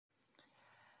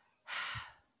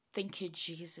Thank you,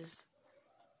 Jesus.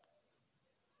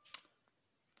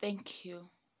 Thank you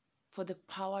for the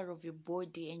power of your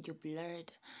body and your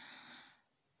blood.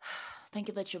 Thank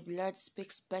you that your blood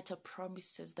speaks better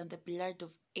promises than the blood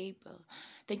of Abel.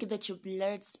 Thank you that your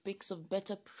blood speaks of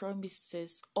better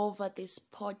promises over this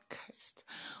podcast,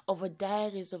 over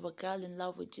Diaries of a Girl in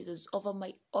Love with Jesus, over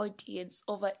my audience,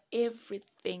 over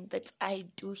everything that I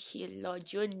do here,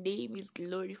 Lord. Your name is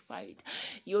glorified.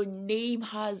 Your name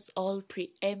has all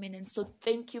preeminence. So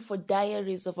thank you for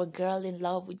Diaries of a Girl in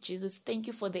Love with Jesus. Thank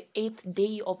you for the 8th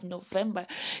day of November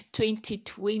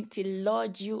 2020.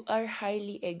 Lord, you are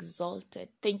highly exalted.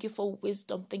 Thank you for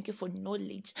wisdom. Thank you for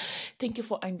knowledge. Thank you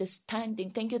for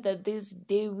understanding. Thank you that this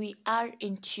day we are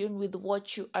in tune with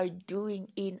what you are doing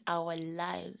in our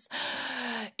lives.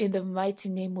 In the mighty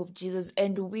name of Jesus.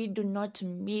 And we do not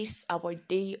miss our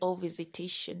day of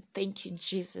visitation. Thank you,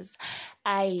 Jesus.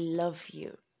 I love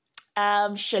you.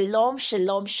 Shalom,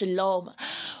 shalom, shalom.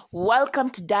 Welcome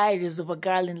to Diaries of a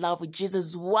Girl in Love with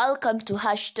Jesus. Welcome to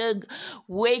hashtag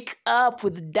Wake Up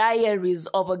with Diaries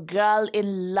of a Girl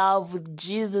in Love with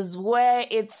Jesus, where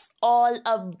it's all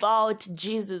about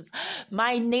Jesus.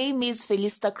 My name is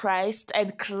Felista Christ,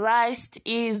 and Christ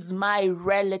is my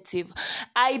relative.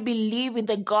 I believe in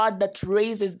the God that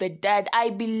raises the dead.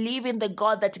 I believe in the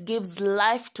God that gives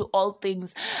life to all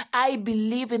things. I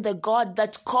believe in the God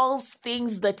that calls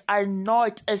things that are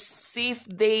not as if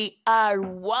they are.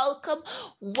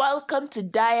 Welcome to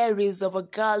Diaries of a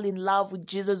Girl in Love with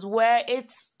Jesus, where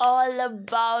it's all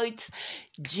about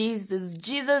Jesus.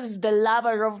 Jesus is the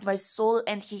lover of my soul,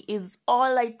 and he is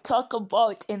all I talk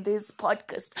about in this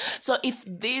podcast. So if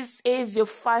this is your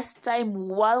first time,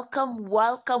 welcome.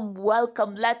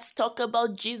 Let's talk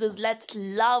about Jesus. Let's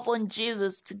love on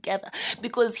Jesus together,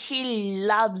 because he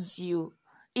loves you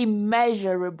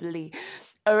immeasurably.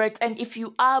 All right, and if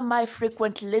you are my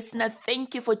frequent listener,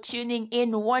 thank you for tuning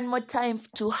in one more time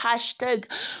to hashtag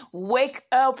Wake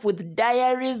Up with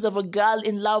Diaries of a Girl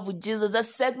in Love with Jesus, a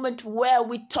segment where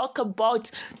we talk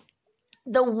about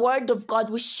the Word of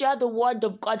God. We share the Word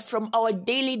of God from our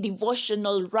daily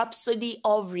devotional Rhapsody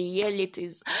of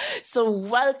Realities. So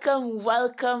welcome.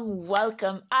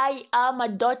 I am a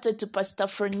daughter to Pastor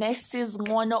Phronesis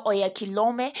Ngono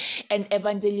Oyakilome and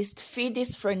Evangelist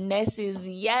Phidis Phronesis.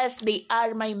 Yes, they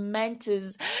are my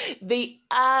mentors. They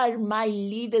are my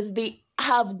leaders. They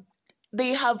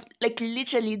have like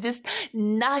literally just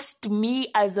nursed me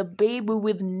as a baby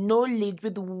with knowledge,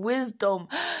 with wisdom,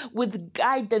 with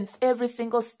guidance every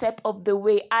single step of the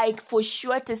way. I for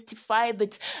sure testify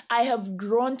that I have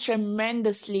grown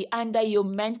tremendously under your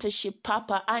mentorship,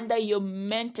 Papa, under your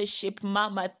mentorship,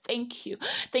 Mama. Thank you.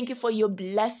 Thank you for your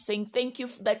blessing. Thank you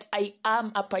that I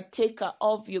am a partaker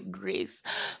of your grace.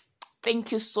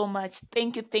 Thank you so much.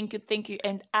 Thank you.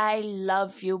 And I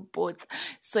love you both.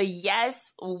 So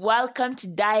yes, welcome to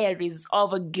Diaries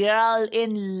of a Girl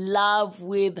in Love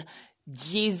with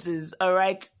Jesus. All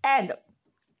right. And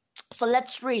so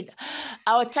let's read.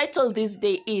 Our title this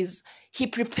day is He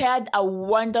Prepared a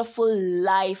Wonderful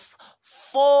Life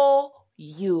for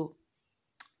You.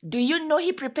 Do you know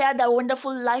He prepared a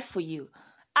wonderful life for you?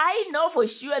 I know for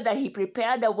sure that He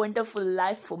prepared a wonderful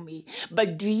life for me.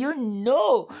 But do you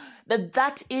know that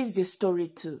that is your story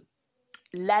too?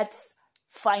 Let's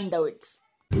find out.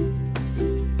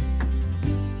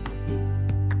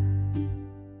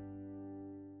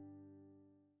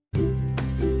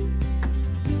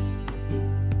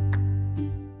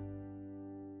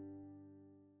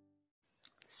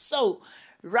 So,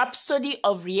 Rhapsody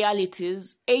of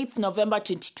Realities, 8th November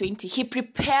 2020. He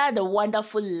prepared a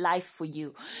wonderful life for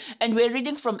you. And we're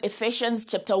reading from Ephesians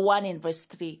chapter 1 and verse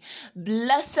 3.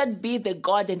 Blessed be the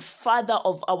God and Father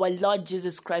of our Lord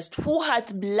Jesus Christ, who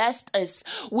hath blessed us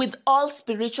with all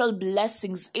spiritual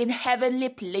blessings in heavenly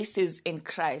places in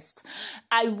Christ.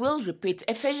 I will repeat.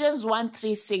 Ephesians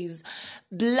 1:3 says,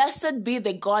 Blessed be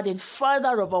the God and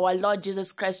Father of our Lord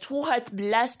Jesus Christ, who hath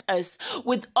blessed us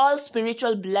with all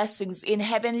spiritual blessings in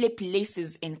heavenly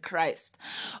places in Christ.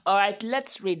 All right,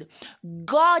 let's read.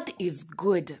 God is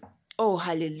good. Oh,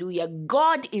 hallelujah.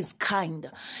 God is kind,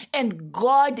 and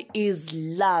God is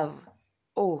love.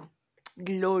 Oh,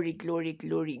 glory.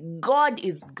 God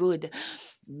is good.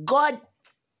 God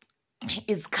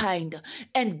is kind,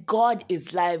 and God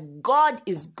is love. God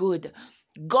is good.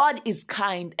 God is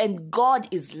kind, and God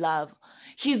is love.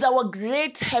 He's our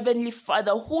great Heavenly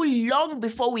Father who long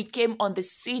before we came on the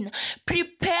scene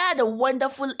prepared a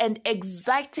wonderful and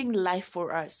exciting life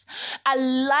for us. A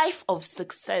life of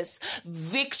success,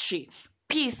 victory,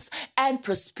 peace, and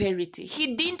prosperity.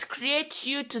 He didn't create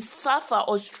you to suffer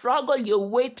or struggle your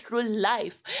way through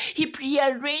life. He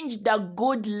prearranged a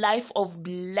good life of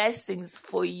blessings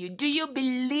for you. Do you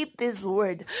believe this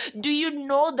word? Do you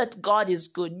know that God is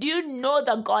good? Do you know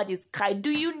that God is kind?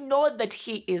 Do you know that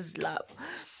He is love?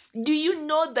 Do you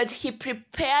know that He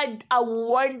prepared a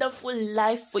wonderful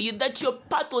life for you, that your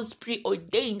path was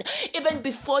preordained even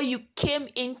before you came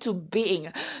into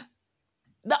being?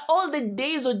 That all the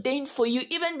days ordained for you,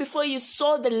 even before you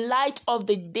saw the light of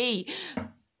the day,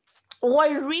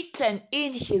 were written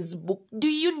in His book. Do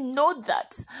you know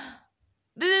that?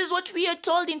 This is what we are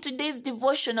told in today's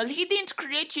devotional. He didn't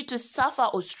create you to suffer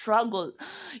or struggle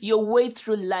your way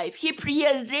through life. He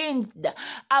prearranged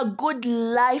a good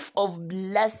life of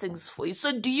blessings for you.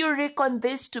 So do you reckon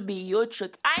this to be your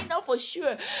truth? I know for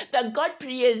sure that God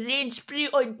prearranged,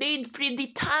 preordained,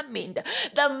 predetermined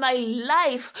that my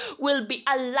life will be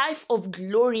a life of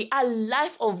glory, a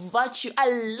life of virtue,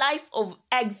 a life of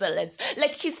excellence.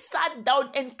 Like He sat down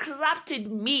and crafted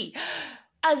me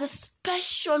as a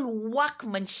special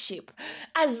workmanship,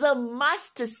 as a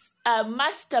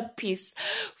masterpiece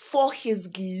for His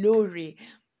glory.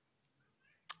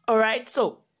 All right,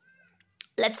 so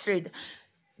let's read.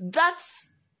 That's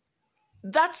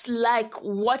like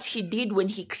what He did when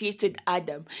He created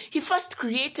Adam. He first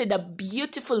created a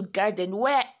beautiful garden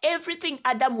where everything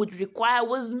Adam would require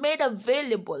was made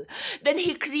available. Then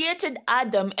He created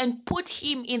Adam and put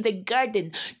him in the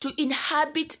garden to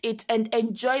inhabit it and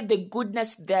enjoy the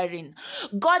goodness therein.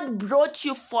 God brought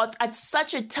you forth at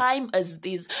such a time as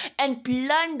this and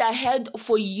planned ahead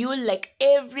for you like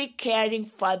every caring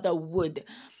father would.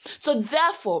 So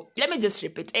therefore, let me just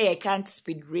repeat. I can't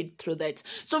speed read through that.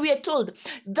 So we are told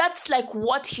that's like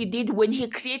what He did when He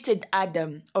created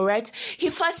Adam. All right.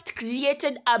 He first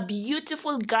created a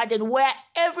beautiful garden where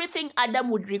everything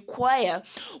Adam would require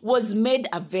was made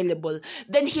available.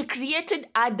 Then He created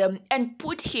Adam and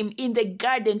put him in the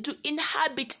garden to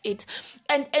inhabit it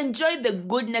and enjoy the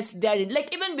goodness therein.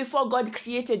 Like even before God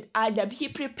created Adam, He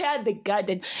prepared the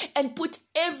garden and put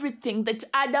everything that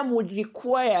Adam would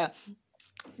require.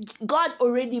 God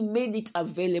already made it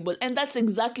available. And that's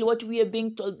exactly what we are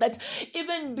being told, that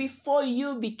even before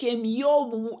you became,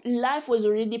 your life was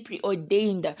already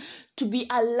preordained to be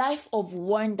a life of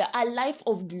wonder, a life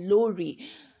of glory,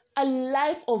 a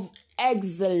life of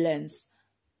excellence,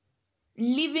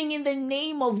 living in the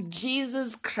name of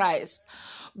Jesus Christ.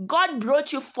 God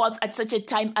brought you forth at such a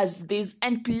time as this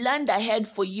and planned ahead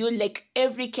for you like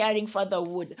every caring father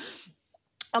would.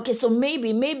 Okay, so maybe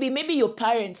your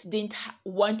parents didn't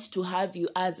want to have you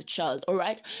as a child, all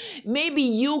right? Maybe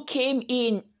you came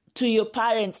in to your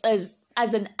parents as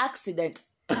an accident.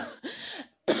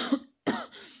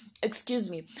 Excuse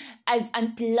me, as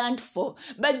unplanned for.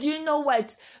 But do you know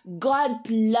what? God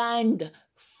planned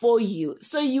for you.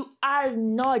 So you are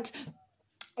not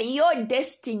your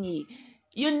destiny.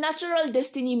 Your natural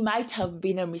destiny might have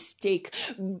been a mistake,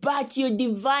 but your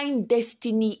divine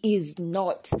destiny is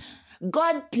not.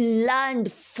 God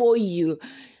planned for you.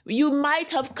 You might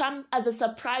have come as a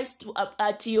surprise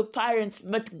to your parents,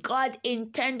 but God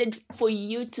intended for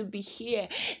you to be here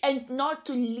and not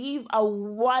to live a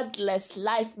worthless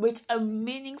life, but a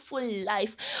meaningful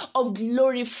life of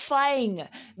glorifying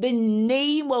the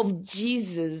name of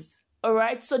Jesus. All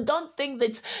right, so don't think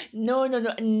that no,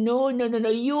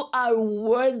 you are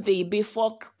worthy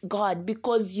before God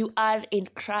because you are in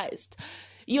Christ.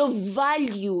 Your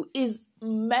value is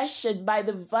measured by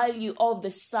the value of the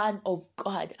Son of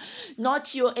God,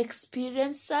 not your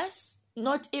experiences,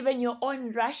 not even your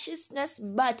own righteousness,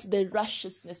 but the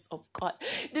righteousness of God.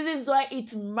 This is why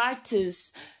it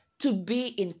matters to be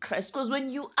in Christ, because when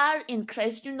you are in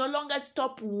Christ, you no longer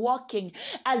stop walking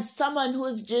as someone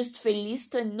who's just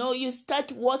Philista. No, you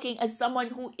start walking as someone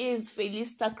who is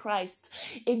Philista Christ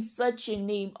in such a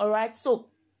name. All right, so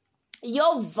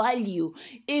your value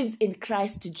is in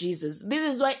Christ Jesus.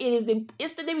 This is why it is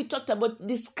yesterday we talked about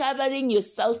discovering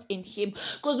yourself in Him,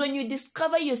 because when you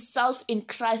discover yourself in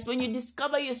Christ, when you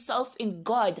discover yourself in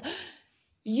God,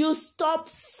 you stop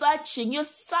searching. Your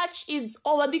search is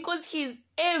over because He's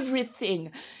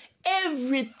everything.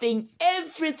 Everything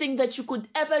that you could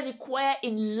ever require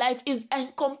in life is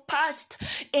encompassed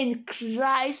in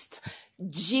Christ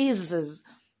Jesus.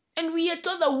 And we are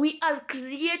told that we are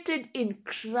created in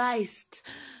Christ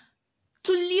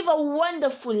to live a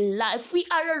wonderful life. We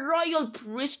are a royal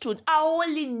priesthood, a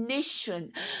holy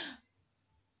nation,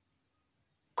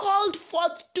 called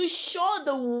forth to show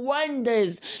the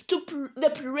wonders,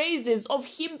 the praises of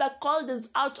him that called us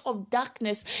out of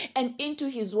darkness and into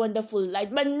his wonderful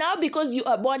light. But now, because you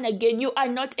are born again, you are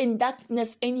not in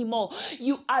darkness anymore.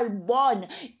 You are born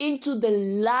into the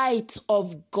light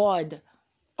of God.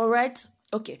 All right?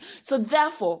 Okay. So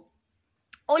therefore,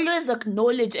 always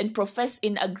acknowledge and profess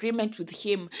in agreement with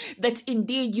him that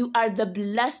indeed you are the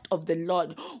blessed of the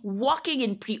Lord, walking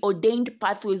in preordained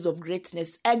pathways of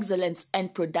greatness, excellence,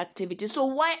 and productivity. So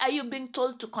why are you being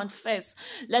told to confess?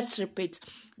 Let's repeat.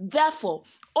 Therefore,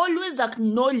 always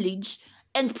acknowledge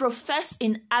and profess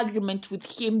in agreement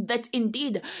with him that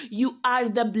indeed you are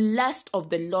the blessed of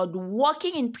the Lord,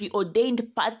 walking in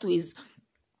preordained pathways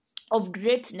of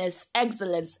greatness,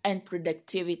 excellence, and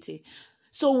productivity.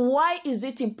 So why is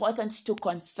it important to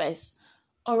confess?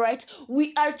 All right,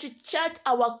 we are to chart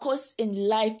our course in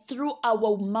life through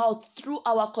our mouth, through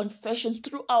our confessions,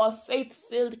 through our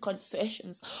faith-filled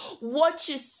confessions. What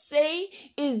you say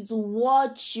is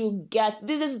what you get.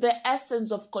 This is the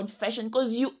essence of confession,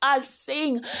 because you are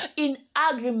saying in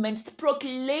agreement,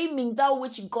 proclaiming that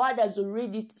which God has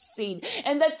already said.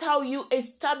 And that's how you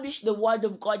establish the word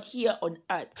of God here on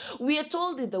earth. We are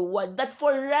told in the word that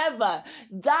forever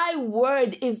thy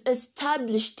word is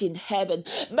established in heaven.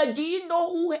 But do you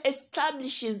know who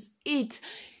establishes it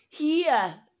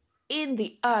here in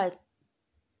the earth?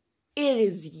 It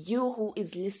is you who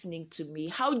is listening to me.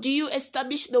 How do you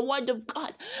establish the word of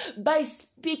God? By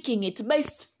speaking it, by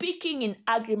speaking in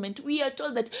agreement. We are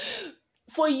told that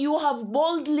for you have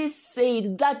boldly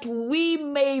said, that we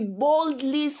may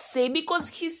boldly say, because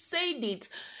he said it.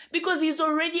 Because he's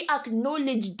already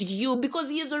acknowledged you. Because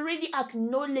he has already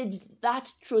acknowledged that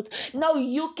truth. Now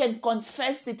you can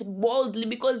confess it boldly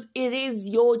because it is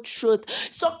your truth.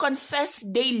 So confess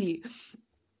daily.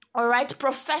 All right,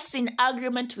 profess in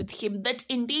agreement with him that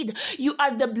indeed you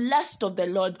are the blessed of the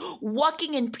Lord,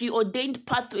 walking in preordained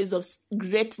pathways of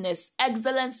greatness,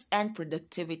 excellence, and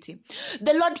productivity.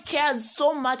 The Lord cares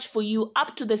so much for you,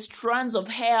 up to the strands of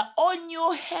hair on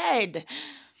your head.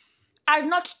 Are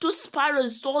not 2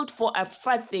 sparrows sold for a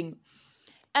farthing,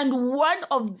 and one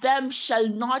of them shall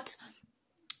not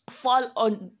fall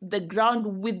on the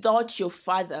ground without your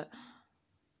Father?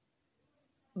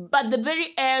 But the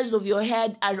very hairs of your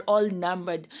head are all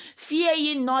numbered. Fear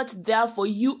ye not, therefore,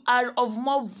 you are of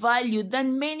more value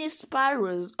than many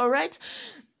sparrows. All right?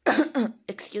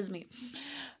 Excuse me.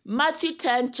 Matthew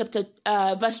 10,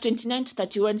 verse 29 to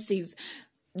 31 says,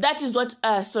 that is what,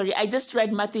 I just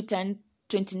read Matthew 10,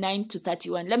 29 to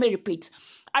 31. Let me repeat.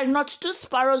 Are not 2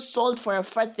 sparrows sold for a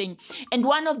farthing, and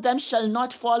one of them shall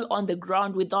not fall on the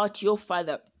ground without your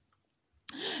Father?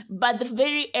 But the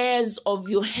very hairs of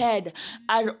your head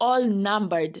are all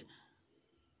numbered.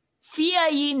 Fear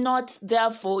ye not,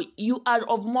 therefore, you are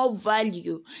of more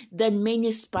value than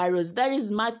many sparrows. That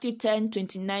is Matthew 10,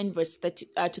 29 verse 30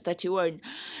 to 31.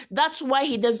 That's why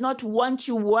he does not want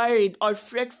you worried or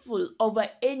fretful over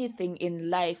anything in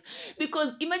life.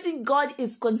 Because imagine God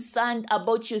is concerned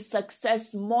about your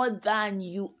success more than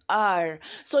you are.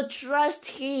 So trust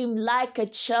him like a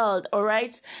child, all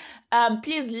right?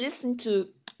 Please listen to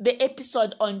the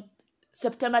episode on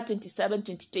September 27,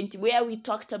 2020, where we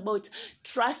talked about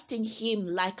trusting him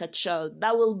like a child.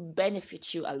 That will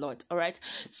benefit you a lot, all right?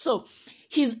 So,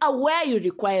 he's aware you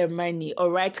require money, all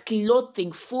right?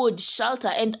 Clothing, food, shelter,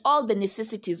 and all the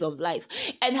necessities of life,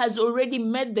 and has already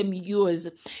made them yours.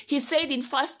 He said in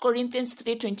 1 Corinthians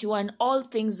 3:21, all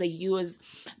things are yours.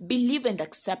 Believe and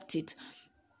accept it.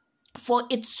 For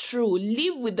it's true.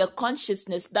 Live with the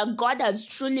consciousness that God has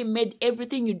truly made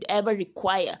everything you'd ever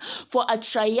require for a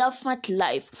triumphant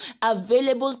life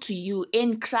available to you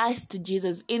in Christ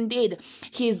Jesus. Indeed,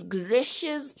 he is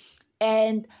gracious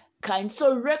and kind.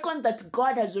 So reckon that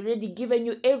God has already given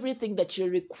you everything that you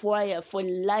require for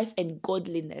life and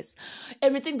godliness.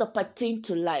 Everything that pertains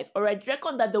to life. All right.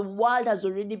 Reckon that the world has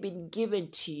already been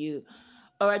given to you.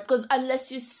 All right. Because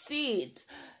unless you see it,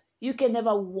 you can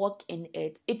never walk in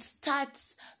it. It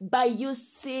starts by you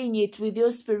seeing it with your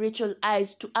spiritual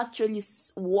eyes to actually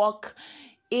walk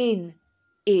in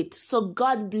it. So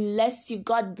God bless you.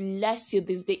 God bless you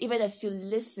this day, even as you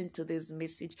listen to this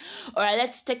message. All right,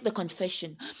 let's take the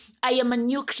confession. I am a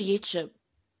new creature,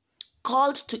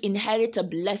 called to inherit a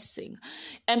blessing,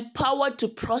 empowered to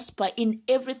prosper in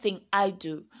everything I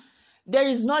do. There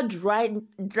is no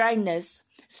dryness,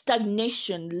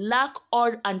 stagnation, lack,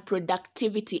 or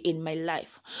unproductivity in my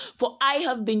life. For I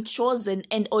have been chosen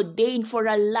and ordained for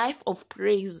a life of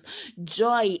praise,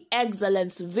 joy,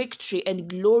 excellence, victory, and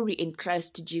glory in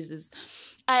Christ Jesus.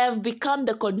 I have become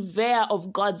the conveyor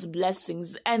of God's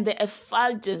blessings and the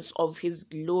effulgence of his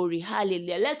glory.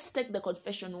 Hallelujah. Let's take the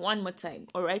confession one more time,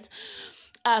 all right?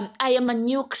 I am a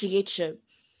new creature,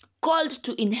 called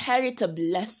to inherit a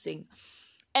blessing,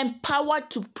 empowered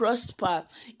to prosper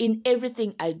in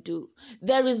everything I do.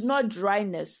 There is no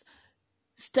dryness,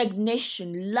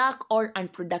 stagnation, lack, or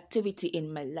unproductivity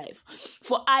in my life.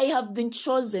 For I have been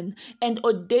chosen and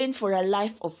ordained for a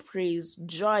life of praise,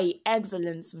 joy,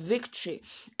 excellence, victory,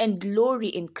 and glory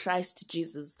in Christ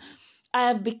Jesus. I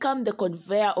have become the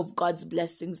conveyor of God's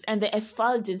blessings and the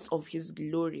effulgence of his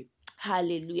glory.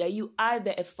 Hallelujah. You are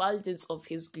the effulgence of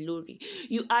his glory.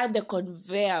 You are the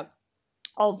conveyor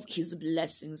of his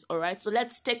blessings. All right, so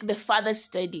let's take the further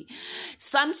study.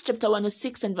 Psalms chapter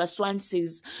 106 and verse 1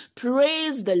 says,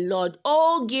 praise the Lord,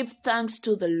 oh give thanks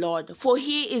to the Lord, for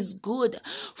he is good,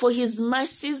 for his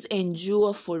mercies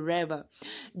endure forever.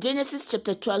 Genesis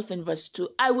chapter 12 and verse 2,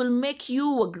 I will make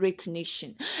you a great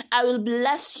nation, I will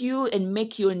bless you and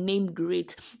make your name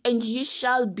great, and you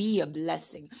shall be a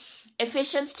blessing.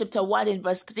 Ephesians chapter 1 and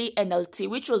verse 3 NLT,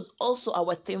 which was also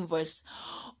our theme verse.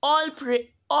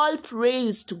 All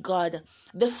praise to God,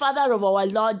 the Father of our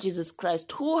Lord Jesus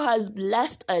Christ, who has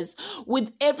blessed us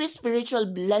with every spiritual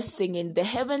blessing in the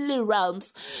heavenly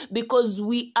realms because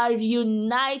we are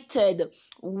united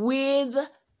with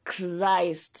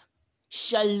Christ.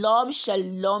 Shalom,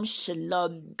 shalom,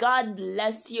 shalom. God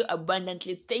bless you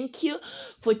abundantly. Thank you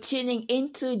for tuning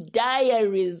into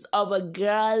Diaries of a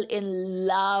Girl in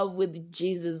Love with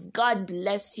Jesus. God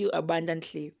bless you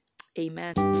abundantly.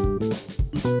 Amen.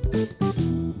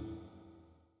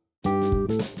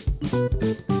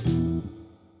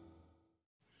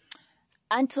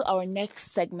 And to our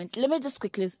next segment, let me just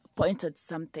quickly point out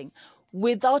something.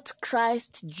 Without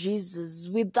Christ Jesus,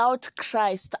 without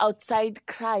Christ, outside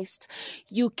Christ,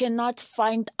 you cannot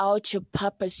find out your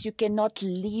purpose. You cannot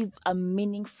live a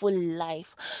meaningful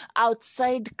life.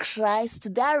 Outside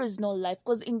Christ, there is no life,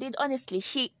 because indeed, honestly,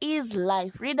 he is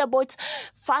life. Read about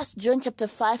 1 John chapter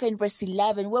 5 and verse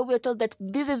 11, where we're told that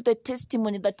this is the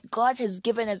testimony that God has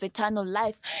given us eternal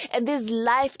life, and this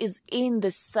life is in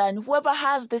the Son. Whoever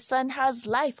has the Son has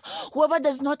life. Whoever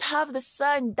does not have the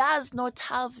Son does not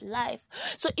have life.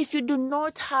 So if you do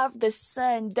not have the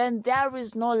Son, then there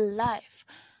is no life.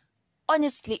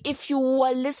 Honestly, if you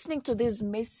were listening to this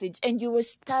message and you were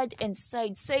stirred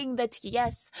inside saying that,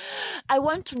 yes, I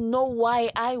want to know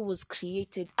why I was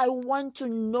created. I want to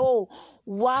know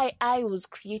why I was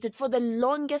created. For the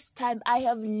longest time, I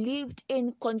have lived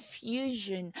in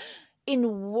confusion,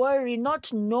 in worry,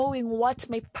 not knowing what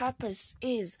my purpose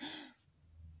is.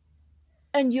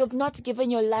 And you have not given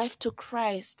your life to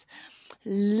Christ.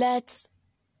 Let's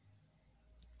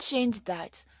change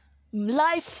that.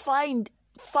 Life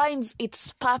finds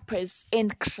its purpose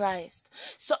in Christ.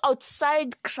 So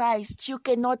outside Christ, you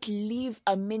cannot live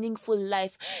a meaningful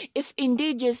life. If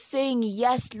indeed you're saying,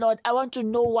 yes, Lord, I want to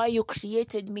know why you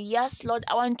created me. Yes, Lord,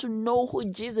 I want to know who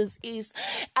Jesus is.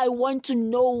 I want to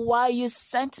know why you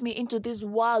sent me into this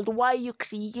world, why you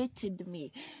created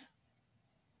me.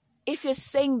 If you're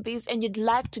saying this and you'd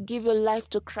like to give your life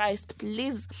to Christ,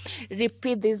 please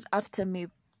repeat this after me.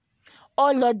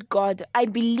 Oh Lord God, I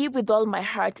believe with all my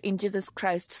heart in Jesus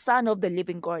Christ, Son of the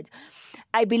living God.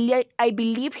 I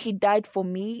believe he died for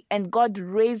me and God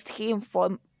raised him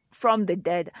from the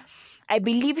dead. I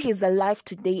believe he's alive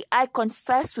today. I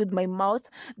confess with my mouth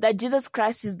that Jesus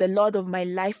Christ is the Lord of my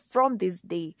life from this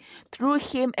day. Through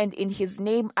him and in his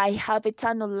name, I have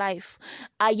eternal life.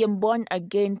 I am born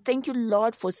again. Thank you,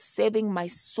 Lord, for saving my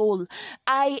soul.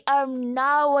 I am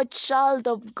now a child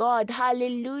of God.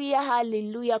 Hallelujah,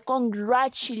 hallelujah.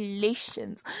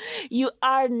 Congratulations. You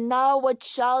are now a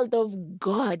child of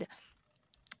God.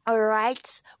 All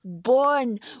right,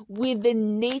 born with the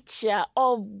nature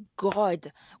of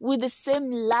God, with the same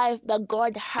life that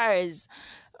God has.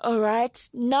 All right,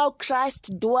 now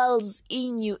Christ dwells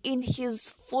in you in his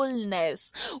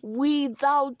fullness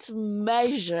without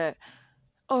measure.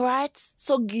 All right,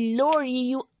 so glory,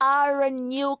 you are a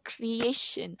new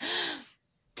creation.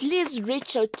 Please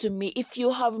reach out to me if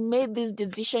you have made this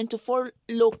decision to follow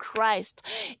Christ.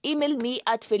 Email me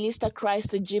at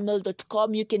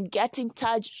felistachrist@gmail.com. You can get in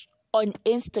touch on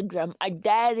Instagram at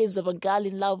Diaries of a Girl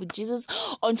in Love with Jesus,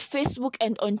 on Facebook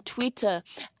and on Twitter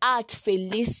at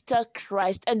Felista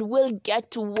Christ, and we'll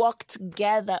get to work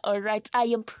together. All right, I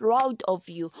am proud of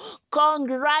you.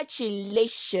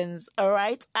 Congratulations. All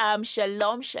right,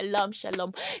 shalom, shalom,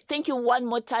 shalom. Thank you one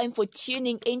more time for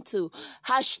tuning into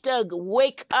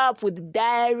 #Wake Up with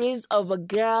Diaries of a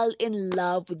Girl in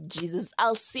Love with Jesus.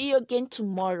 I'll see you again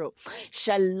tomorrow.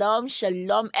 Shalom,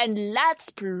 shalom, and let's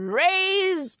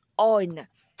praise on.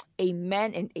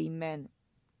 Amen and amen.